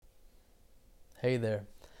Hey there,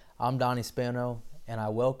 I'm Donnie Spano, and I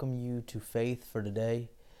welcome you to Faith for Today.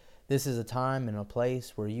 This is a time and a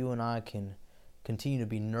place where you and I can continue to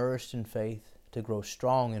be nourished in faith, to grow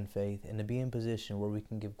strong in faith, and to be in position where we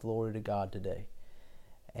can give glory to God today.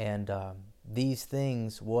 And these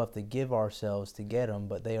things we'll have to give ourselves to get them,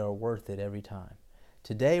 but they are worth it every time.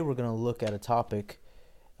 Today we're going to look at a topic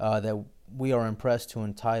that we are impressed to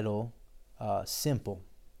entitle Simple.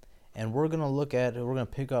 And we're going to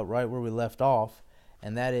pick up right where we left off,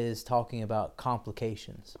 and that is talking about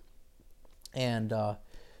complications. And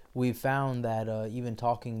we've found that even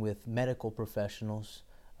talking with medical professionals,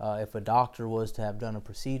 if a doctor was to have done a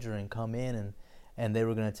procedure and come in and they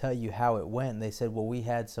were going to tell you how it went, they said, well, we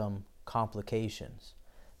had some complications.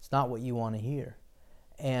 It's not what you want to hear.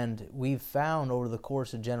 And we've found over the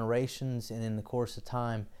course of generations and in the course of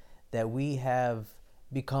time that we have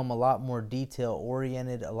become a lot more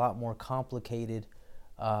detail-oriented, a lot more complicated.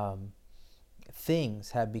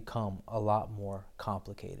 Things have become a lot more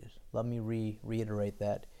complicated. Let me reiterate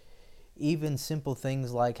that. Even simple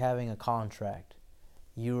things like having a contract.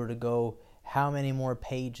 You were to go, how many more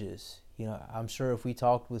pages? I'm sure if we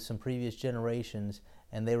talked with some previous generations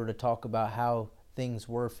and they were to talk about how things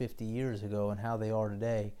were 50 years ago and how they are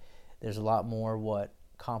today, there's a lot more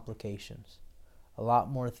complications. A lot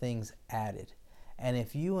more things added. And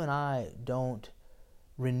if you and I don't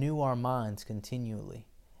renew our minds continually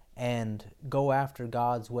and go after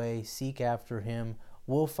God's way, seek after Him,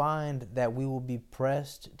 we'll find that we will be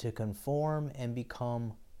pressed to conform and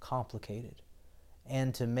become complicated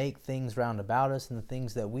and to make things round about us and the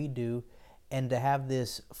things that we do, and to have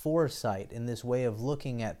this foresight and this way of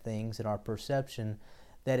looking at things and our perception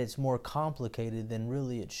that it's more complicated than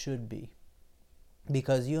really it should be.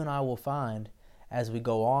 Because you and I will find as we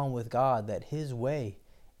go on with God that His way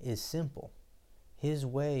is simple. His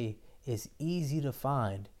way is easy to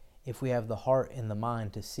find if we have the heart and the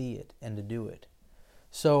mind to see it and to do it.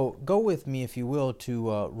 So go with me, if you will,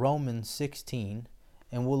 to Romans 16,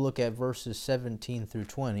 and we'll look at verses 17 through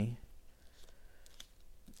 20.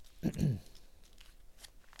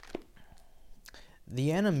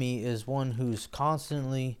 The enemy is one who's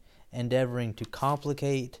constantly endeavoring to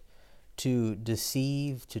complicate, to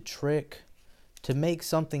deceive, to trick, to make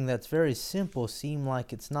something that's very simple seem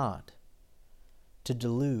like it's not, to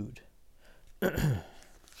delude.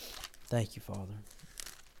 Thank you, Father.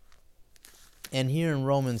 And here in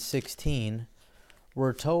Romans 16,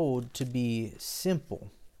 we're told to be simple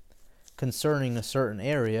concerning a certain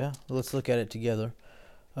area. Let's look at it together.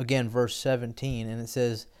 Again, verse 17, and it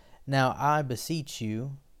says, "Now I beseech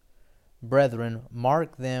you, brethren,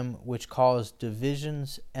 mark them which cause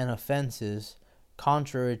divisions and offenses,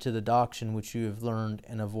 contrary to the doctrine which you have learned,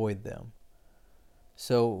 and avoid them."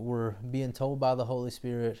 So we're being told by the Holy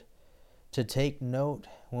Spirit to take note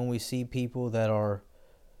when we see people that are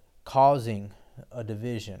causing a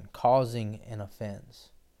division, causing an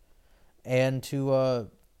offense, and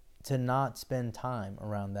to not spend time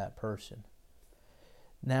around that person.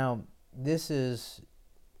 Now, this is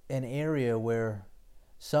an area where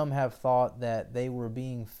some have thought that they were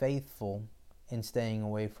being faithful in staying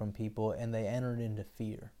away from people, and they entered into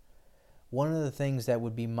fear. One of the things that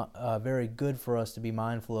would be very good for us to be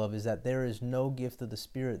mindful of is that there is no gift of the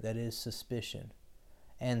Spirit that is suspicion.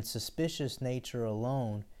 And suspicious nature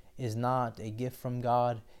alone is not a gift from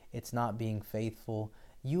God. It's not being faithful.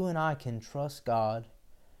 You and I can trust God,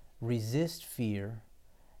 resist fear,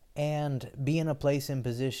 and be in a place and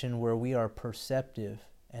position where we are perceptive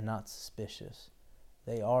and not suspicious.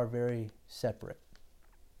 They are very separate.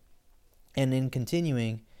 And in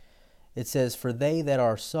continuing, it says, "For they that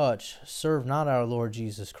are such serve not our Lord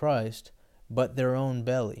Jesus Christ, but their own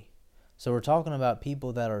belly." So we're talking about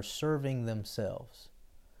people that are serving themselves,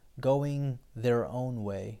 going their own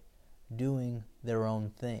way, doing their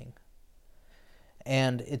own thing.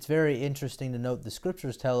 And it's very interesting to note the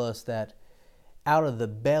scriptures tell us that out of the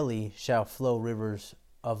belly shall flow rivers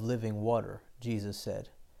of living water, Jesus said.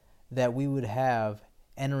 That we would have,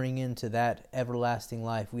 entering into that everlasting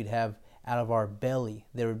life, we'd have out of our belly,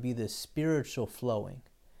 there would be this spiritual flowing.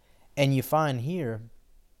 And you find here,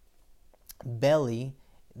 belly,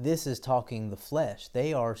 this is talking the flesh.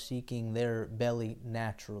 They are seeking their belly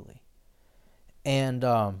naturally. And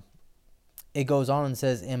it goes on and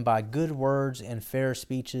says, "And by good words and fair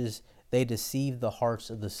speeches they deceive the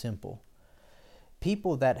hearts of the simple."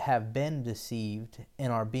 People that have been deceived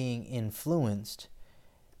and are being influenced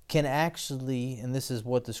can actually, and this is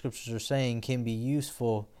what the scriptures are saying, can be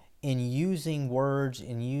useful in using words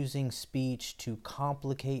and using speech to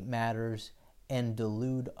complicate matters and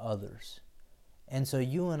delude others. And so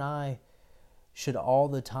you and I should all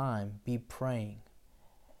the time be praying,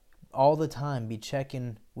 all the time be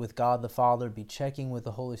checking with God the Father, be checking with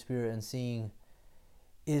the Holy Spirit and seeing,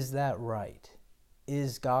 is that right?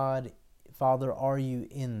 Is God, Father, are you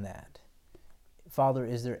in that? Father,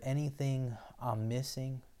 is there anything I'm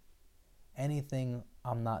missing? Anything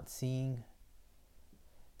I'm not seeing?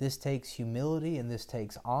 This takes humility and this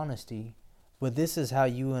takes honesty, but this is how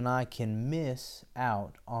you and I can miss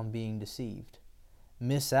out on being deceived.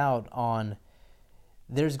 Miss out on,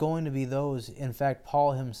 there's going to be those, in fact,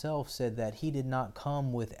 Paul himself said that he did not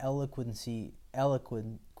come with eloquency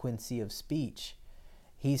of speech.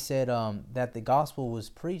 He said that the gospel was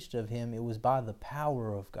preached of him, it was by the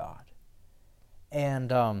power of God.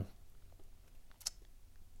 And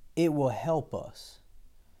it will help us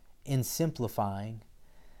in simplifying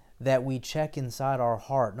that we check inside our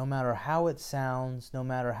heart, no matter how it sounds, no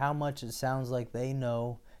matter how much it sounds like they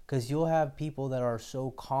know, because you'll have people that are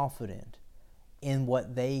so confident in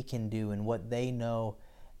what they can do and what they know,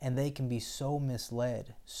 and they can be so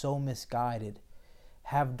misled, so misguided,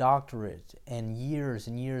 have doctorates and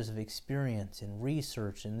years of experience and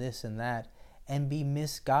research and this and that, and be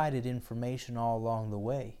misguided information all along the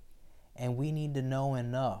way. And we need to know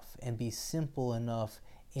enough and be simple enough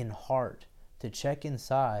in heart to check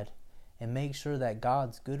inside and make sure that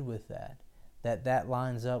God's good with that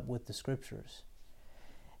lines up with the scriptures.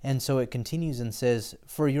 And so it continues and says,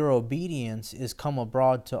 for your obedience is come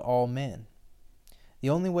abroad to all men. The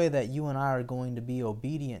only way that you and I are going to be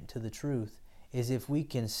obedient to the truth is if we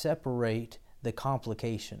can separate the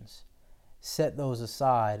complications, set those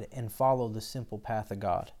aside, and follow the simple path of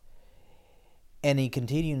God. And he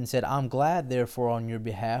continued and said, I'm glad therefore on your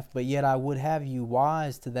behalf, but yet I would have you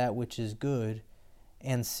wise to that which is good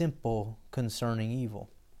and simple concerning evil.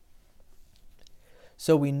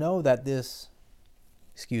 So we know that this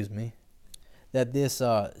simplicity,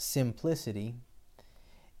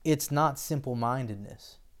 it's not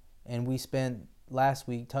simple-mindedness. And we spent last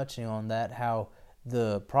week touching on that, how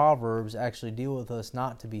the Proverbs actually deal with us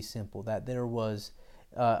not to be simple, that there was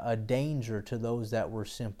a danger to those that were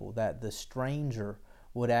simple, that the stranger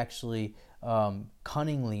would actually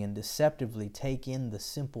cunningly and deceptively take in the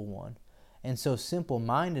simple one. And so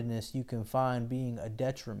simple-mindedness you can find being a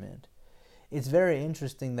detriment. It's very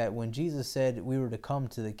interesting that when Jesus said we were to come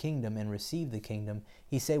to the kingdom and receive the kingdom,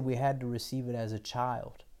 he said we had to receive it as a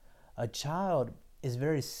child. A child is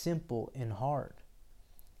very simple in heart,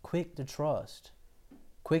 quick to trust,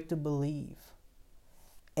 quick to believe.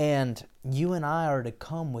 And you and I are to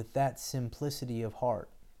come with that simplicity of heart.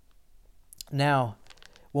 Now,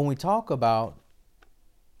 when we talk about,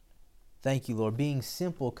 thank you, Lord, being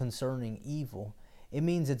simple concerning evil, it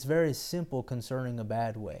means it's very simple concerning a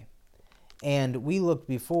bad way. And we looked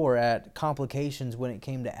before at complications when it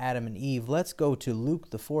came to Adam and Eve. Let's go to Luke,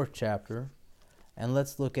 the 4th chapter, and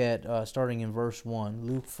let's look at, starting in verse 1,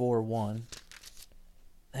 Luke 4:1.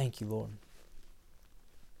 Thank you, Lord.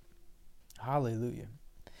 Hallelujah.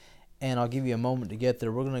 And I'll give you a moment to get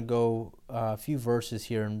there. We're going to go a few verses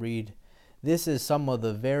here and read. This is some of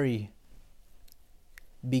the very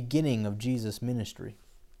beginning of Jesus' ministry.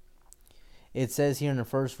 It says here in the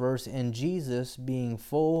first verse, and Jesus, being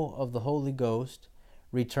full of the Holy Ghost,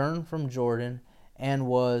 returned from Jordan and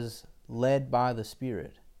was led by the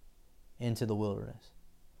Spirit into the wilderness.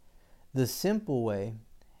 The simple way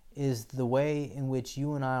is the way in which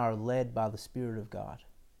you and I are led by the Spirit of God.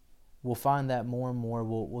 We'll find that more and more.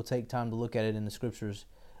 We'll take time to look at it in the scriptures.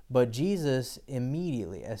 But Jesus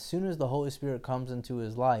immediately, as soon as the Holy Spirit comes into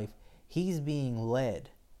his life, he's being led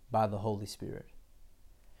by the Holy Spirit.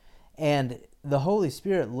 And the Holy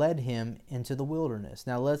Spirit led him into the wilderness.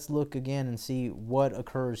 Now let's look again and see what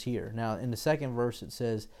occurs here. Now in the second verse it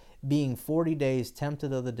says, being 40 days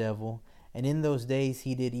tempted of the devil, and in those days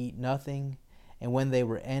he did eat nothing, and when they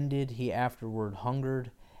were ended he afterward hungered,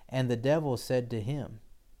 and the devil said to him.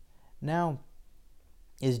 Now,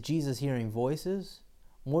 is Jesus hearing voices?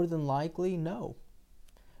 More than likely, no.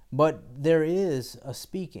 But there is a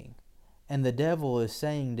speaking, and the devil is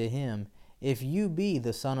saying to him, if you be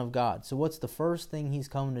the Son of God. So what's the first thing he's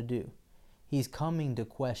coming to do? He's coming to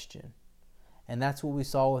question. And that's what we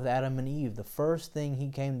saw with Adam and Eve. The first thing he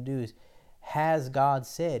came to do is, has God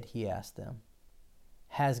said? He asked them.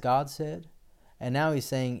 Has God said? And now he's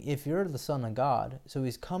saying, if you're the Son of God, so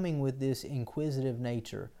he's coming with this inquisitive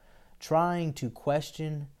nature, trying to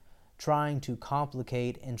question, trying to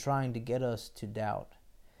complicate, and trying to get us to doubt.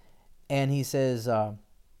 And he says,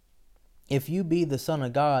 if you be the Son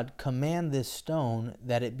of God, command this stone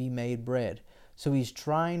that it be made bread. So he's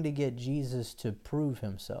trying to get Jesus to prove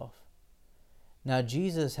himself. Now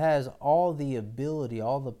Jesus has all the ability,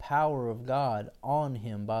 all the power of God on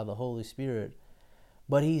him by the Holy Spirit,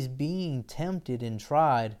 but he's being tempted and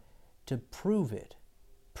tried to prove it.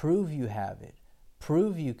 Prove you have it.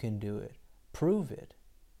 Prove you can do it. Prove it.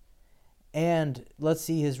 And let's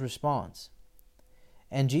see his response.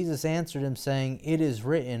 And Jesus answered him, saying, It is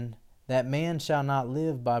written that man shall not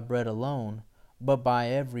live by bread alone, but by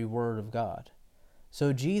every word of God.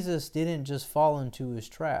 So Jesus didn't just fall into his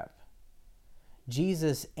trap.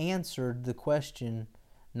 Jesus answered the question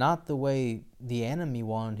not the way the enemy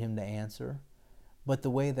wanted him to answer, but the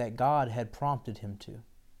way that God had prompted him to.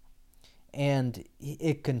 And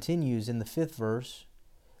it continues in the 5th verse.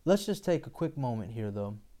 Let's just take a quick moment here,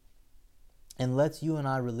 though, and let's you and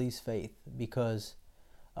I release faith, because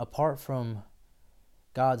apart from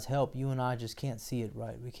God's help, you and I just can't see it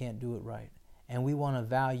right. We can't do it right. And we want to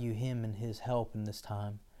value him and his help in this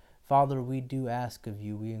time. Father, we do ask of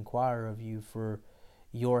you, we inquire of you for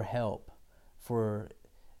your help, for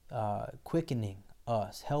quickening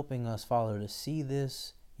us, helping us, Father, to see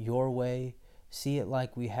this your way, see it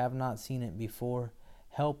like we have not seen it before.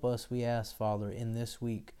 Help us, we ask, Father, in this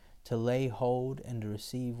week to lay hold and to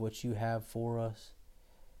receive what you have for us.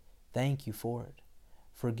 Thank you for it,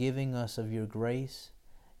 for giving us of your grace,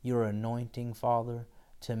 your anointing, Father,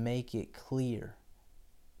 to make it clear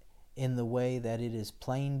in the way that it is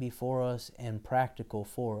plain before us and practical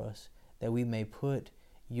for us, that we may put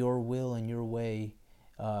your will and your way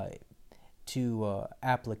to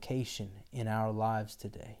application in our lives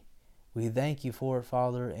today. We thank you for it,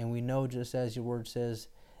 Father, and we know, just as your word says,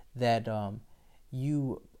 that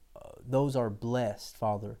those are blessed,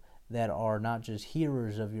 Father, that are not just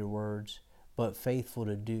hearers of your words, but faithful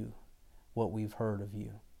to do what we've heard of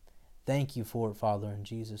you. Thank you for it, Father, in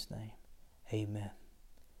Jesus' name. Amen.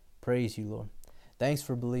 Praise you, Lord. Thanks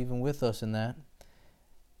for believing with us in that.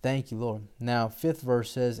 Thank you, Lord. Now, 5th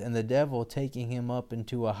verse says, And the devil, taking him up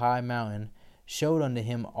into a high mountain, showed unto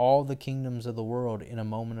him all the kingdoms of the world in a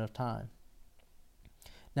moment of time.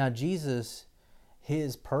 Now, Jesus,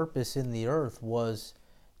 his purpose in the earth was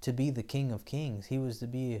to be the King of Kings. He was to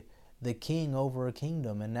be the king over a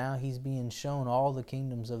kingdom, and now he's being shown all the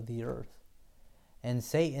kingdoms of the earth. And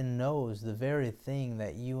Satan knows the very thing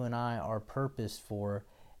that you and I are purposed for,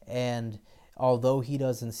 and although he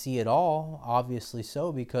doesn't see it all, obviously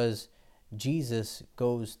so, because Jesus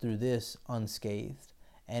goes through this unscathed.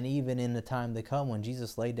 And even in the time to come, when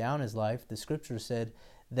Jesus laid down his life, the scripture said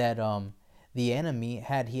that the enemy,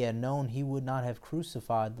 had he had known, he would not have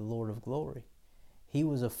crucified the Lord of glory. He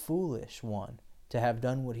was a foolish one to have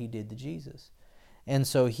done what he did to Jesus. And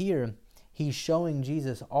so here, he's showing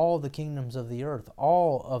Jesus all the kingdoms of the earth.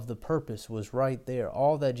 All of the purpose was right there.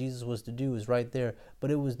 All that Jesus was to do was right there,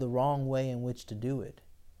 but it was the wrong way in which to do it.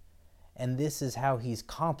 And this is how he's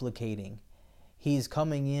complicating. He's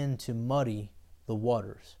coming in to muddy the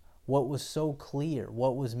waters. What was so clear,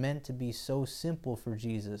 what was meant to be so simple for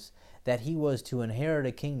Jesus, that he was to inherit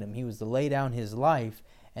a kingdom. He was to lay down his life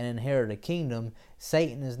and inherit a kingdom.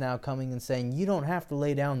 Satan is now coming and saying, you don't have to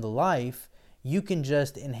lay down the life. You can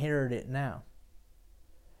just inherit it now.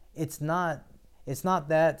 It's not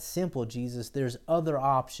that simple, Jesus. There's other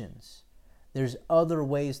options. There's other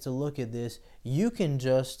ways to look at this. You can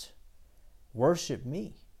just worship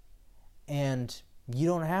me. And you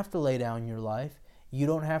don't have to lay down your life. You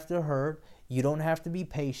don't have to hurt. You don't have to be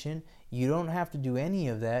patient. You don't have to do any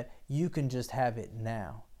of that. You can just have it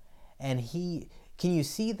now. And can you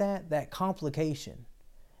see that complication?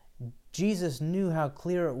 Jesus knew how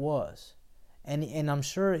clear it was. And I'm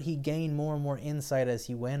sure he gained more and more insight as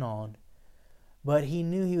he went on. But he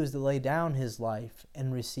knew he was to lay down his life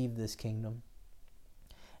and receive this kingdom.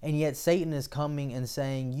 And yet Satan is coming and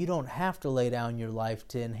saying, you don't have to lay down your life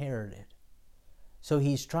to inherit it. So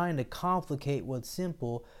he's trying to complicate what's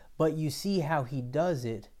simple, but you see how he does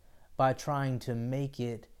it by trying to make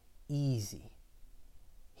it easy.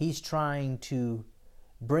 He's trying to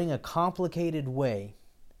bring a complicated way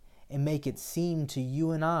and make it seem to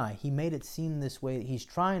you and I. He made it seem this way. He's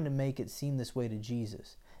trying to make it seem this way to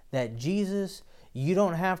Jesus. That Jesus, you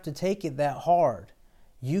don't have to take it that hard.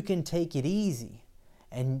 You can take it easy.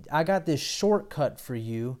 And I got this shortcut for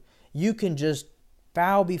you. You can just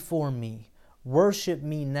bow before me. Worship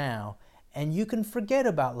me now. And you can forget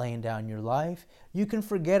about laying down your life. You can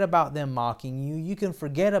forget about them mocking you. You can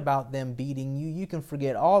forget about them beating you. You can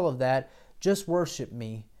forget all of that. Just worship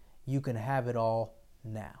me. You can have it all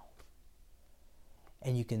now.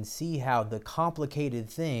 And you can see how the complicated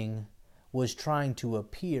thing was trying to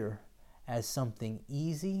appear as something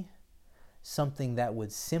easy, something that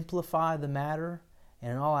would simplify the matter,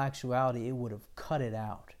 and in all actuality, it would have cut it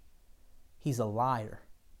out. He's a liar.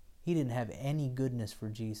 He didn't have any goodness for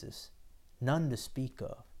Jesus, none to speak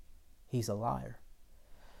of. He's a liar.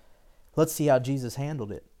 Let's see how Jesus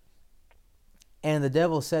handled it. And the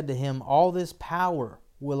devil said to him, All this power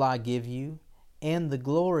will I give you, and the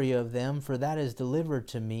glory of them, for that is delivered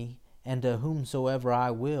to me, and to whomsoever I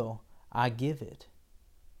will, I give it.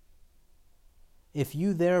 If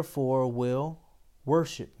you therefore will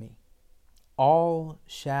worship me, all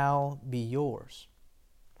shall be yours.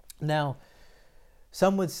 Now,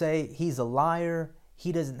 some would say he's a liar.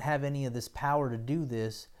 He doesn't have any of this power to do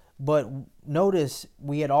this. But notice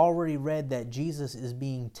we had already read that Jesus is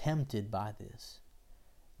being tempted by this.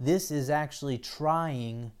 This is actually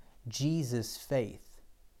trying Jesus' faith,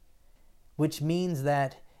 which means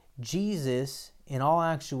that Jesus, in all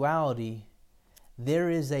actuality,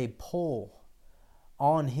 there is a pull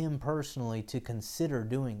on him personally to consider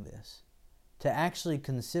doing this, to actually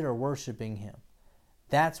consider worshiping him.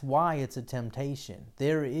 That's why it's a temptation.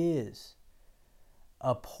 There is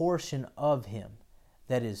a portion of him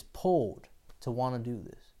that is pulled to want to do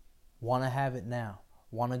this, want to have it now,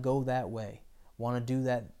 want to go that way, want to do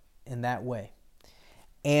that in that way.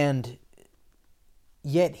 And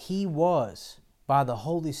yet he was, by the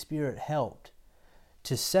Holy Spirit, helped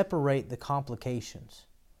to separate the complications,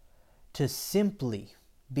 to simply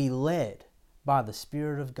be led by the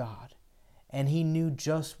Spirit of God. And he knew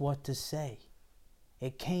just what to say.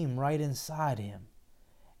 It came right inside him.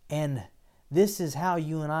 And this is how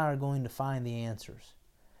you and I are going to find the answers.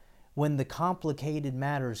 When the complicated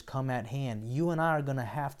matters come at hand, you and I are going to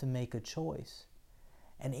have to make a choice.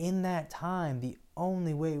 And in that time, the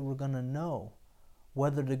only way we're going to know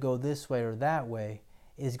whether to go this way or that way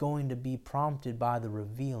is going to be prompted by the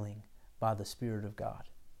revealing by the Spirit of God.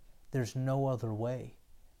 There's no other way.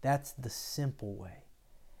 That's the simple way.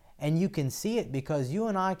 And you can see it because you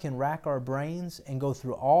and I can rack our brains and go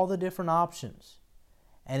through all the different options.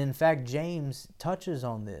 And in fact, James touches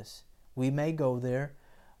on this. We may go there,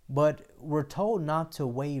 but we're told not to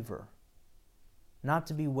waver, not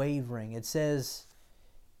to be wavering. It says,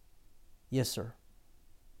 yes, sir.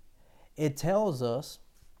 It tells us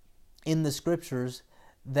in the scriptures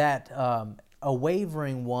that a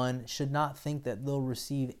wavering one should not think that they'll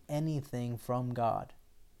receive anything from God.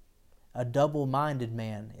 A double-minded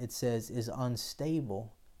man, it says, is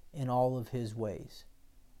unstable in all of his ways,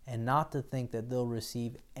 and not to think that they'll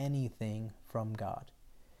receive anything from God.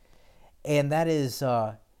 And that is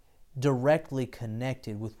directly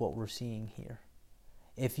connected with what we're seeing here.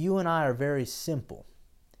 If you and I are very simply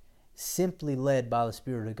led by the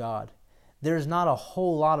Spirit of God, there's not a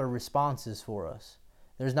whole lot of responses for us.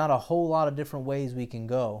 There's not a whole lot of different ways we can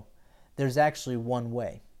go. There's actually one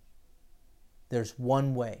way. There's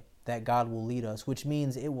one way that God will lead us, which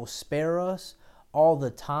means it will spare us all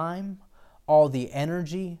the time, all the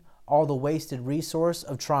energy, all the wasted resource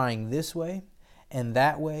of trying this way, and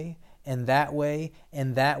that way, and that way,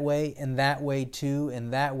 and that way, and that way too,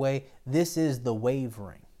 and that way. This is the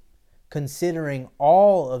wavering. Considering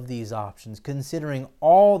all of these options, considering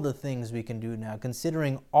all the things we can do now,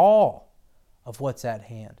 considering all of what's at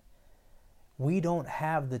hand. We don't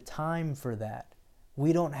have the time for that.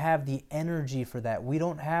 We don't have the energy for that. We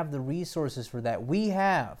don't have the resources for that. We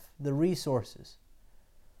have the resources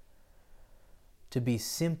to be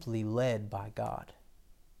simply led by God.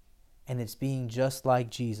 And it's being just like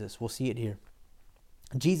Jesus. We'll see it here.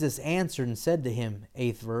 Jesus answered and said to him,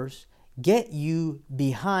 8th verse, Get you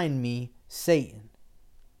behind me, Satan,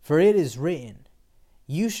 for it is written,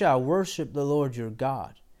 You shall worship the Lord your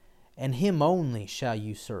God, and him only shall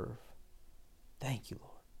you serve. Thank you,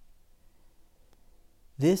 Lord.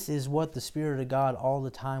 This is what the Spirit of God all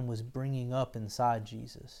the time was bringing up inside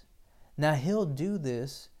Jesus. Now, he'll do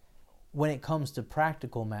this when it comes to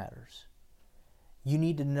practical matters. You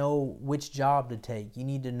need to know which job to take. You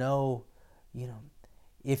need to know,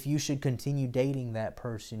 if you should continue dating that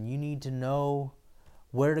person. You need to know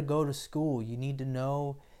where to go to school. You need to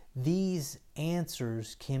know these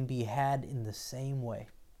answers can be had in the same way.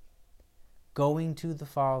 Going to the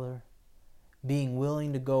Father, being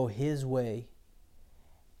willing to go his way,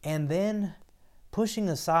 and then pushing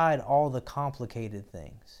aside all the complicated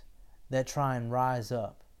things that try and rise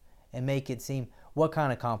up and make it seem, what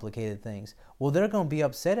kind of complicated things? Well, they're going to be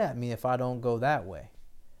upset at me if I don't go that way.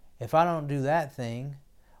 If I don't do that thing,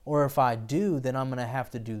 or if I do, then I'm going to have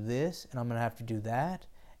to do this, and I'm going to have to do that,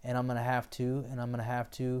 and I'm going to have to, and I'm going to have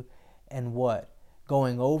to, and what?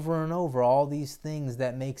 Going over and over all these things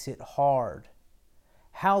that makes it hard.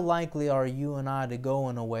 How likely are you and I to go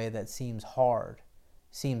in a way that seems hard,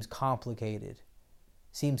 seems complicated,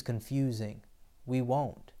 seems confusing? We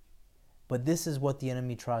won't. But this is what the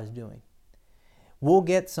enemy tries doing. We'll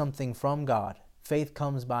get something from God. Faith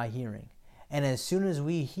comes by hearing. And as soon as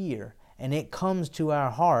we hear and it comes to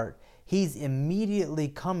our heart, he's immediately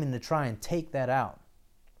coming to try and take that out.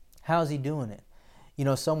 How's he doing it?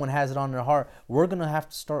 someone has it on their heart, we're going to have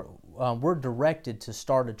to start, we're directed to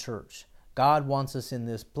start a church. God wants us in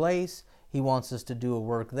this place. He wants us to do a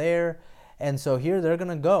work there. And so here they're going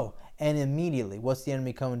to go. And immediately, what's the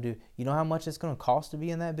enemy coming to do? You know how much it's going to cost to be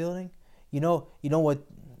in that building? You know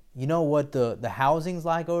what the housing's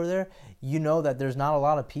like over there? You know that there's not a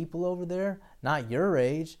lot of people over there, not your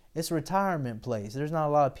age. It's a retirement place. There's not a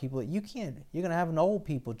lot of people. You're going to have an old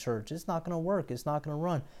people church. It's not going to work. It's not going to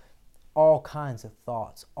run. All kinds of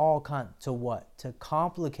thoughts. To what? To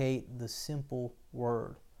complicate the simple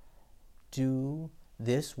word. Do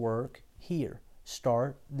this work here.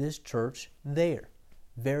 Start this church there.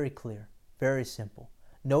 Very clear. Very simple.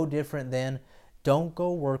 No different than don't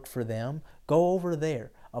go work for them. Go over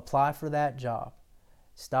there. Apply for that job.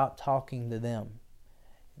 Stop talking to them.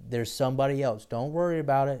 There's somebody else. Don't worry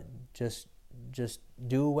about it. Just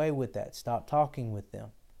do away with that. Stop talking with them.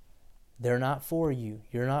 They're not for you.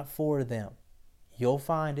 You're not for them. You'll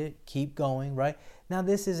find it. Keep going, right? Now,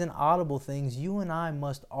 this isn't audible things. You and I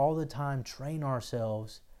must all the time train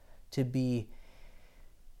ourselves to be,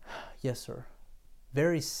 yes, sir,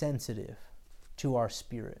 very sensitive to our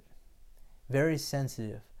spirit. Very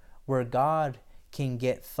sensitive, where God can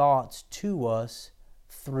get thoughts to us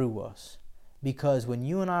through us. Because when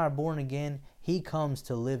you and I are born again, He comes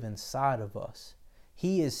to live inside of us.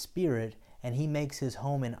 He is spirit, and He makes His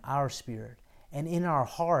home in our spirit. And in our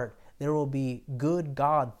heart, there will be good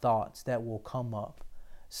God thoughts that will come up.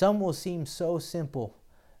 Some will seem so simple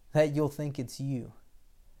that you'll think it's you.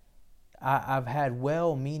 I've had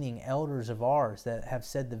well-meaning elders of ours that have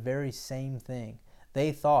said the very same thing.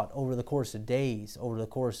 They thought over the course of days, over the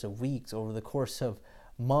course of weeks, over the course of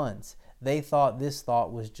months, they thought this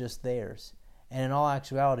thought was just theirs. And in all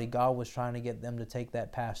actuality, God was trying to get them to take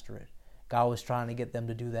that pastorate. God was trying to get them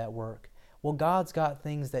to do that work. Well, God's got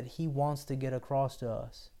things that He wants to get across to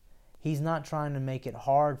us. He's not trying to make it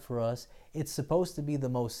hard for us. It's supposed to be the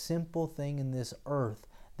most simple thing in this earth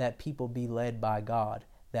that people be led by God,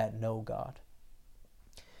 that know God.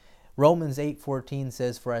 Romans 8:14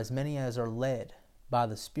 says, "For as many as are led by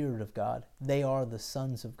the Spirit of God, they are the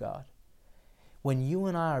sons of God." When you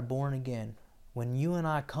and I are born again, when you and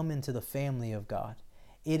I come into the family of God,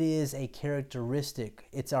 it is a characteristic,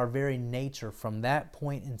 it's our very nature from that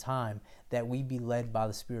point in time that we be led by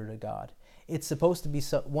the Spirit of God. It's supposed to be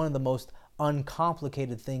one of the most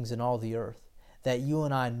uncomplicated things in all the earth, that you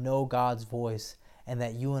and I know God's voice and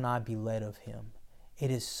that you and I be led of Him. It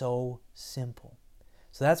is so simple.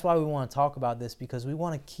 So that's why we want to talk about this, because we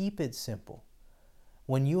want to keep it simple.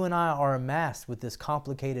 When you and I are amassed with this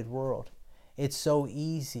complicated world, it's so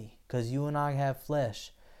easy, because you and I have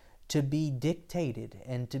flesh, to be dictated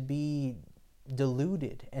and to be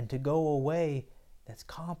deluded and to go away that's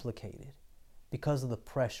complicated because of the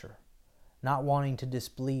pressure, not wanting to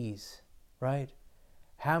displease, right?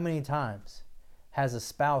 How many times has a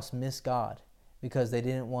spouse missed God because they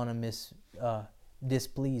didn't want to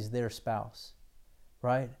displease their spouse,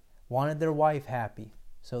 right? Wanted their wife happy,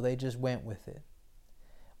 so they just went with it.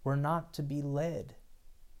 We're not to be led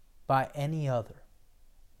by any other,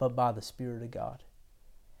 but by the Spirit of God.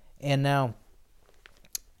 And now,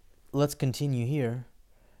 let's continue here.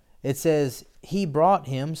 It says, He brought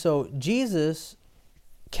him, so Jesus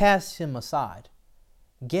casts him aside,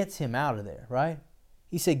 gets him out of there, right?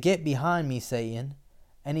 He said, "Get behind me, Satan,"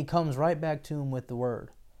 and He comes right back to him with the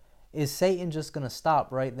word. Is Satan just going to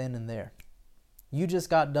stop right then and there? You just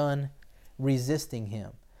got done resisting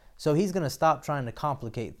him. So he's going to stop trying to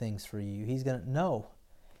complicate things for you. No.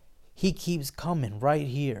 He keeps coming right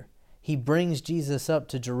here. He brings Jesus up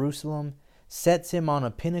to Jerusalem, sets Him on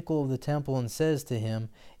a pinnacle of the temple, and says to Him,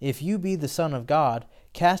 "If you be the Son of God,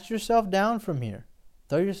 cast yourself down from here.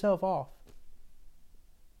 Throw yourself off.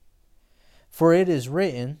 For it is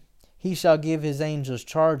written, He shall give His angels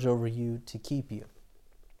charge over you to keep you."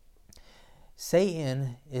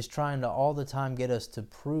 Satan is trying to all the time get us to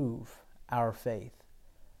prove our faith.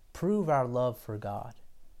 Prove our love for God.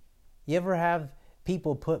 You ever have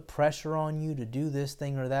people put pressure on you to do this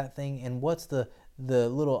thing or that thing? And what's the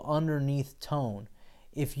little underneath tone?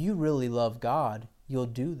 If you really love God, you'll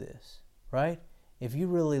do this, right? If you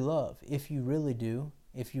really do,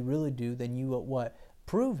 then you will what?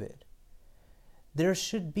 Prove it. There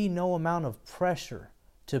should be no amount of pressure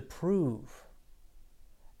to prove.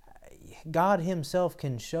 God Himself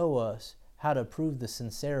can show us how to prove the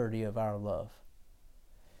sincerity of our love.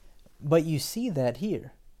 But you see that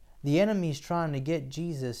here. The enemy's trying to get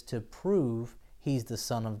Jesus to prove He's the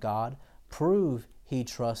Son of God, prove He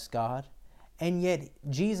trusts God, and yet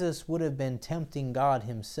Jesus would have been tempting God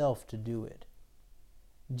Himself to do it.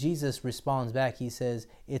 Jesus responds back, He says,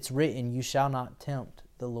 "It's written, you shall not tempt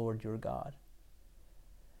the Lord your God."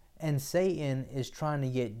 And Satan is trying to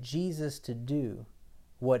get Jesus to do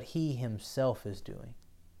what he himself is doing.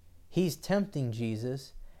 He's tempting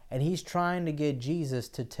Jesus, and he's trying to get Jesus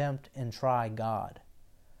to tempt and try God.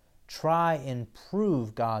 Try and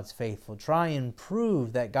prove God's faithful. Try and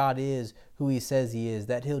prove that God is who he says he is,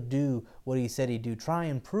 that he'll do what he said he'd do. Try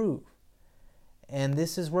and prove. And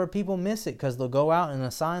this is where people miss it, because they'll go out and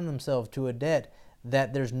assign themselves to a debt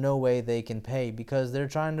that there's no way they can pay, because they're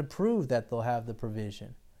trying to prove that they'll have the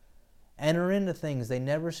provision. Enter into things they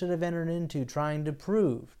never should have entered into, trying to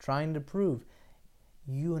prove.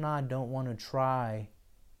 You and I don't want to try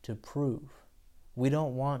to prove. We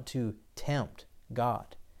don't want to tempt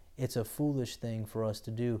God. It's a foolish thing for us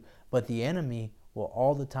to do, but the enemy will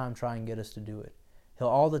all the time try and get us to do it. He'll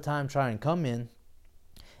all the time try and come in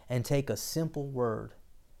and take a simple word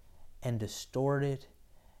and distort it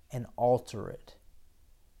and alter it.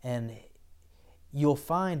 And you'll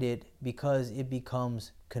find it because it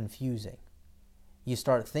becomes confusing. You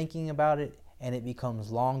start thinking about it and it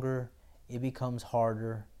becomes longer, it becomes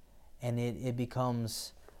harder, and it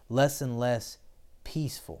becomes less and less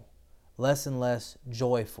peaceful, less and less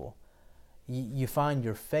joyful. You find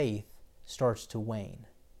your faith starts to wane.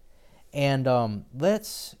 And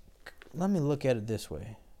let me look at it this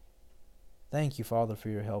way. Thank you, Father, for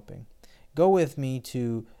your helping. Go with me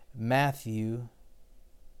to Matthew,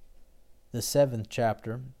 the 7th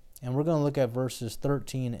chapter, and we're going to look at verses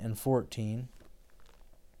 13 and 14.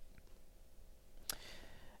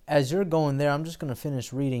 As you're going there, I'm just going to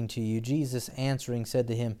finish reading to you. Jesus answering said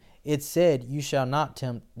to him, "It said, you shall not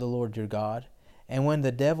tempt the Lord your God. And when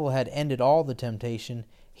the devil had ended all the temptation,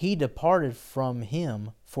 he departed from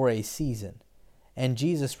him for a season. And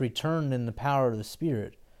Jesus returned in the power of the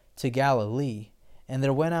Spirit to Galilee. And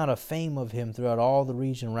there went out a fame of him throughout all the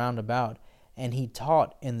region round about. And he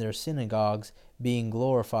taught in their synagogues, being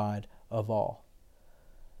glorified of all."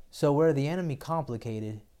 So where the enemy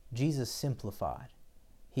complicated, Jesus simplified.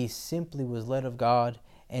 He simply was led of God,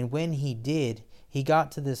 and when he did, he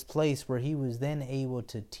got to this place where he was then able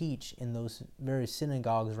to teach in those very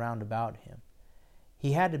synagogues round about him.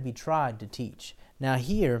 He had to be tried to teach. Now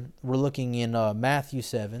here, we're looking in Matthew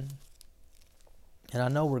 7, and I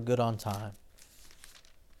know we're good on time.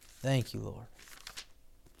 Thank you, Lord.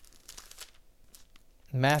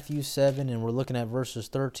 Matthew 7, and we're looking at verses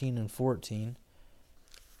 13 and 14.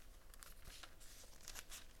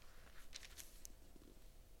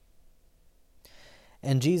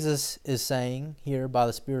 And Jesus is saying here by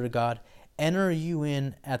the Spirit of God, "Enter you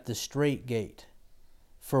in at the strait gate,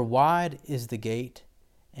 for wide is the gate,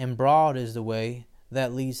 and broad is the way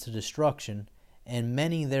that leads to destruction, and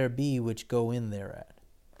many there be which go in thereat."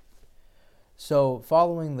 So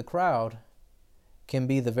following the crowd can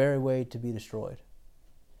be the very way to be destroyed.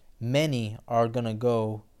 Many are going to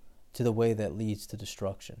go to the way that leads to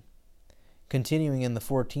destruction. Continuing in the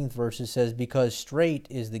 14th verse, it says, "Because strait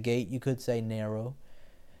is the gate," you could say narrow,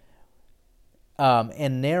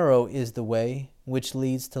 "and narrow is the way which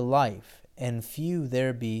leads to life, and few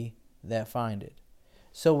there be that find it."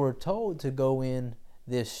 So we're told to go in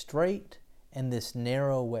this straight and this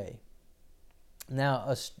narrow way.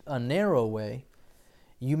 Now, a narrow way,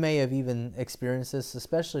 you may have even experienced this,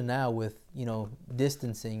 especially now with,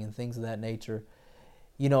 distancing and things of that nature.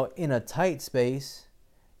 In a tight space,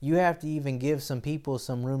 you have to even give some people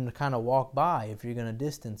some room to kind of walk by if you're going to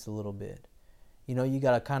distance a little bit. You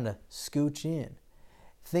got to kind of scooch in.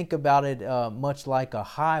 Think about it much like a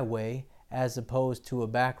highway as opposed to a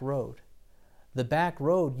back road. The back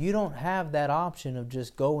road, you don't have that option of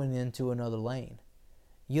just going into another lane.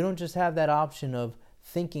 You don't just have that option of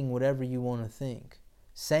thinking whatever you want to think,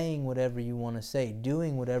 saying whatever you want to say,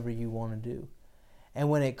 doing whatever you want to do. And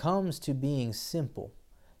when it comes to being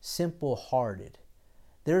simple-hearted,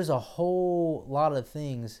 there's a whole lot of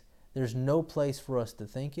things. There's no place for us to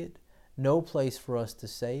think it, no place for us to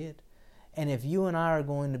say it. And if you and I are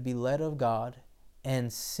going to be led of God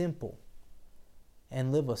and simple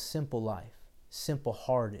and live a simple life,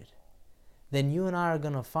 simple-hearted, then you and I are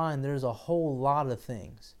going to find there's a whole lot of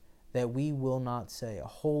things that we will not say, a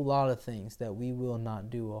whole lot of things that we will not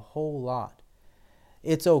do, a whole lot.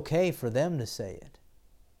 It's okay for them to say it.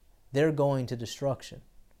 They're going to destruction.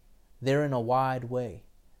 They're in a wide way.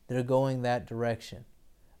 They're going that direction.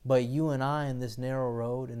 But you and I in this narrow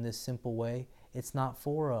road, in this simple way, it's not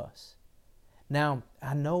for us. Now,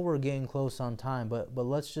 I know we're getting close on time, but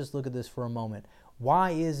let's just look at this for a moment.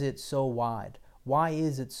 Why is it so wide? Why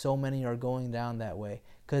is it so many are going down that way?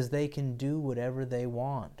 Because they can do whatever they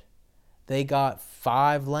want. They got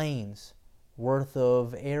 5 lanes worth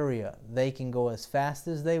of area. They can go as fast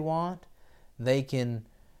as they want. They can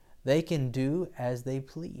do as they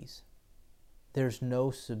please. There's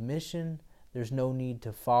no submission. There's no need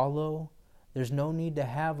to follow. There's no need to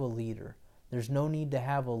have a leader. There's no need to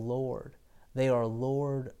have a Lord. They are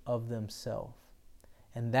Lord of themselves.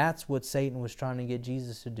 And that's what Satan was trying to get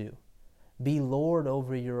Jesus to do. Be Lord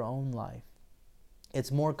over your own life.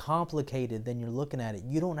 It's more complicated than you're looking at it.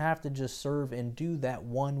 You don't have to just serve and do that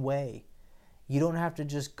one way. You don't have to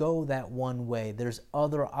just go that one way. There's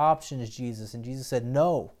other options, Jesus. And Jesus said,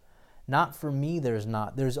 no, not for me there's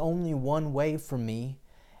not. There's only one way for me.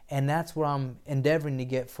 And that's what I'm endeavoring to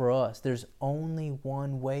get for us. There's only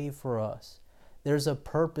one way for us. There's a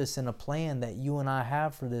purpose and a plan that you and I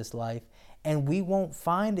have for this life. And we won't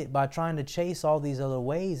find it by trying to chase all these other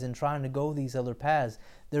ways and trying to go these other paths.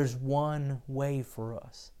 There's one way for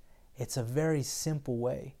us. It's a very simple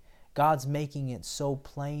way. God's making it so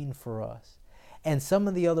plain for us. And some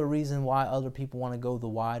of the other reason why other people want to go the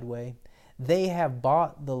wide way, they have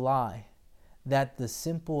bought the lie that the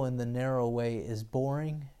simple and the narrow way is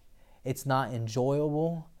boring. It's not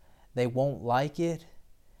enjoyable. They won't like it.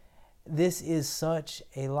 This is such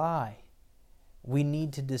a lie. We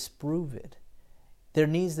need to disprove it. There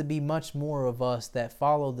needs to be much more of us that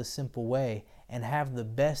follow the simple way and have the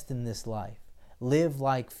best in this life. Live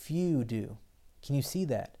like few do. Can you see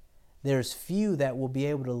that? There's few that will be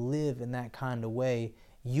able to live in that kind of way.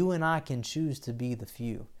 You and I can choose to be the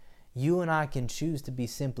few. You and I can choose to be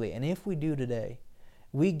simply. And if we do today,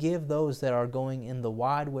 we give those that are going in the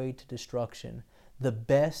wide way to destruction the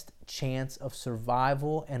best chance of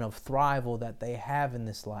survival and of thrival that they have in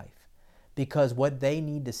this life. Because what they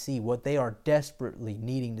need to see, what they are desperately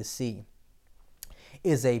needing to see,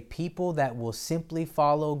 is a people that will simply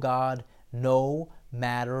follow God no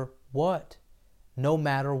matter what. No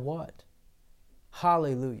matter what.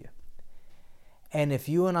 Hallelujah. And if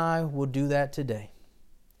you and I will do that today,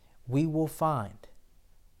 we will find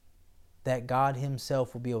that God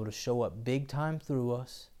Himself will be able to show up big time through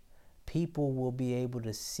us. People will be able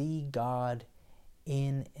to see God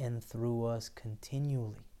in and through us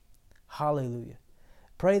continually. Hallelujah.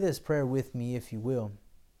 Pray this prayer with me if you will.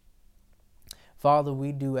 Father,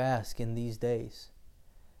 we do ask in these days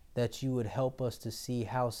that you would help us to see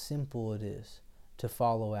how simple it is to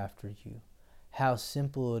follow after you, how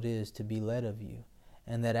simple it is to be led of you,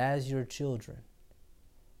 and that as your children,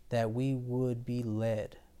 that we would be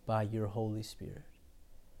led by your Holy Spirit.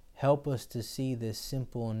 Help us to see this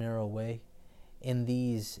simple and narrow way in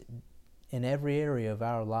every area of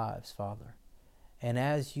our lives, Father. And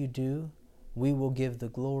as you do, we will give the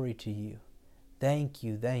glory to you. Thank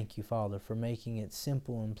you, Father, for making it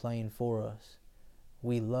simple and plain for us.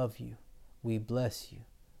 We love you. We bless you.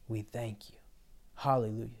 We thank you.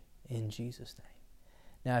 Hallelujah. In Jesus' name.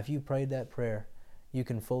 Now, if you prayed that prayer, you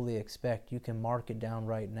can fully expect, you can mark it down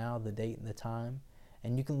right now, the date and the time,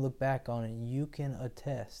 and you can look back on it and you can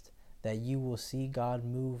attest that you will see God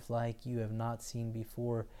move like you have not seen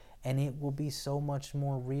before, and it will be so much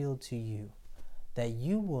more real to you that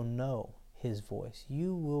you will know His voice.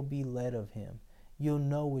 You will be led of Him. You'll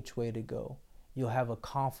know which way to go. You'll have a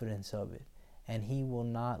confidence of it, and He will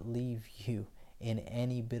not leave you in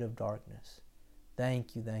any bit of darkness.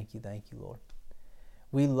 Thank you, Lord.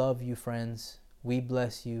 We love you, friends. We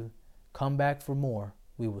bless you. Come back for more.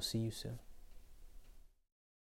 We will see you soon.